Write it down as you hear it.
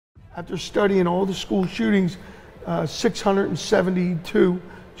After studying all the school shootings, 672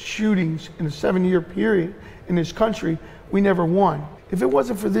 shootings in a 7-year period in this country, we never won. If it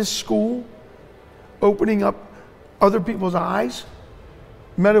wasn't for this school opening up other people's eyes,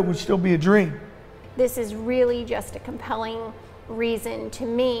 Meadow would still be a dream. This is really just a compelling reason to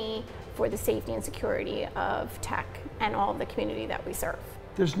me for the safety and security of Tech and all of the community that we serve.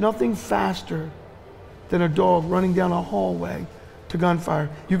 There's nothing faster than a dog running down a hallway to gunfire.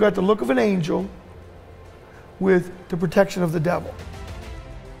 You got the look of an angel with the protection of the devil.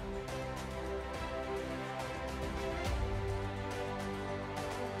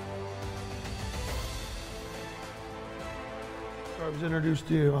 I was introduced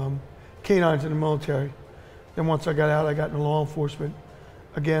to canines in the military. Then once I got out, I got into law enforcement.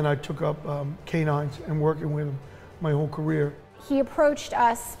 Again, I took up canines and working with them my whole career. He approached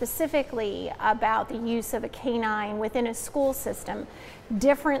us specifically about the use of a canine within a school system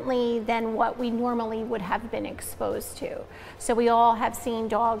differently than what we normally would have been exposed to. So we all have seen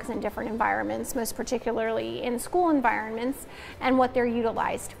dogs in different environments, most particularly in school environments, and what they're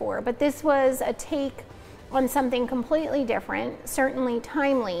utilized for. But this was a take on something completely different, certainly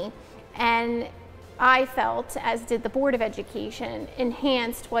timely, and I felt, as did the Board of Education,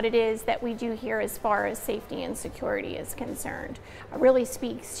 enhanced what it is that we do here as far as safety and security is concerned. It really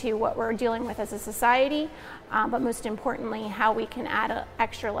speaks to what we're dealing with as a society, but most importantly, how we can add an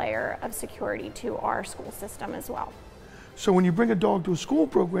extra layer of security to our school system as well. So when you bring a dog to a school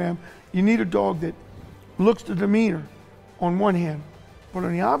program, you need a dog that looks the demeanor on one hand, but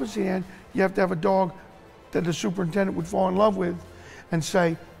on the opposite hand, you have to have a dog that the superintendent would fall in love with and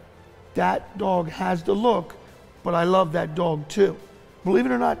say, that dog has the look, but I love that dog too. Believe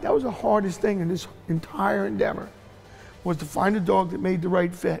it or not, that was the hardest thing in this entire endeavor, was to find a dog that made the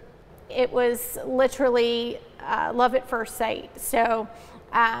right fit. It was literally love at first sight. So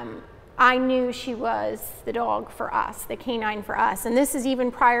I knew she was the dog for us, the canine for us. And this is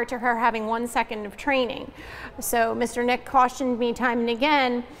even prior to her having 1 second of training. So Mr. Nick cautioned me time and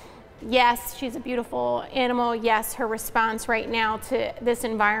again, yes, she's a beautiful animal. Yes, her response right now to this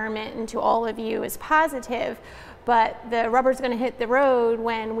environment and to all of you is positive, but the rubber's going to hit the road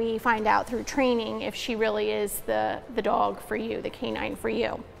when we find out through training if she really is the dog for you, the canine for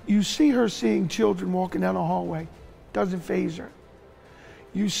you. You see her seeing children walking down a hallway, doesn't faze her.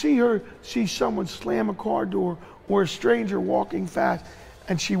 You see her see someone slam a car door or a stranger walking fast,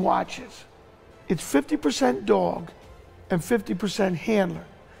 and she watches. It's 50% dog and 50% handler.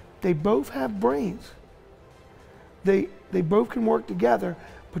 They both have brains. They both can work together,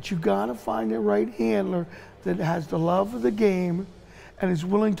 but you gotta find the right handler that has the love of the game and is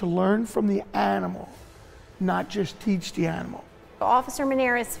willing to learn from the animal, not just teach the animal. Officer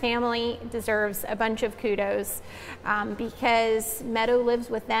Manera's family deserves a bunch of kudos because Meadow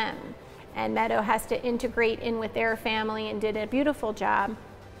lives with them, and Meadow has to integrate in with their family and did a beautiful job.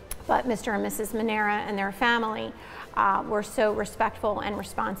 But Mr. and Mrs. Manera and their family were so respectful and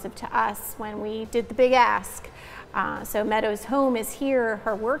responsive to us when we did the big ask. So Meadow's home is here,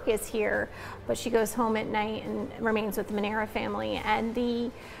 her work is here, but she goes home at night and remains with the Manera family and the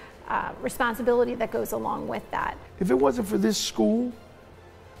responsibility that goes along with that. If it wasn't for this school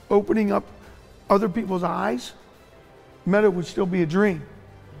opening up other people's eyes, Meadow would still be a dream.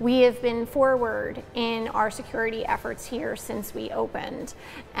 We have been forward in our security efforts here since we opened,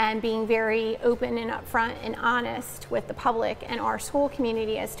 and being very open and upfront and honest with the public and our school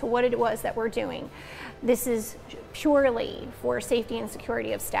community as to what it was that we're doing. This is purely for safety and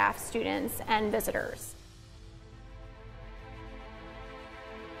security of staff, students, and visitors.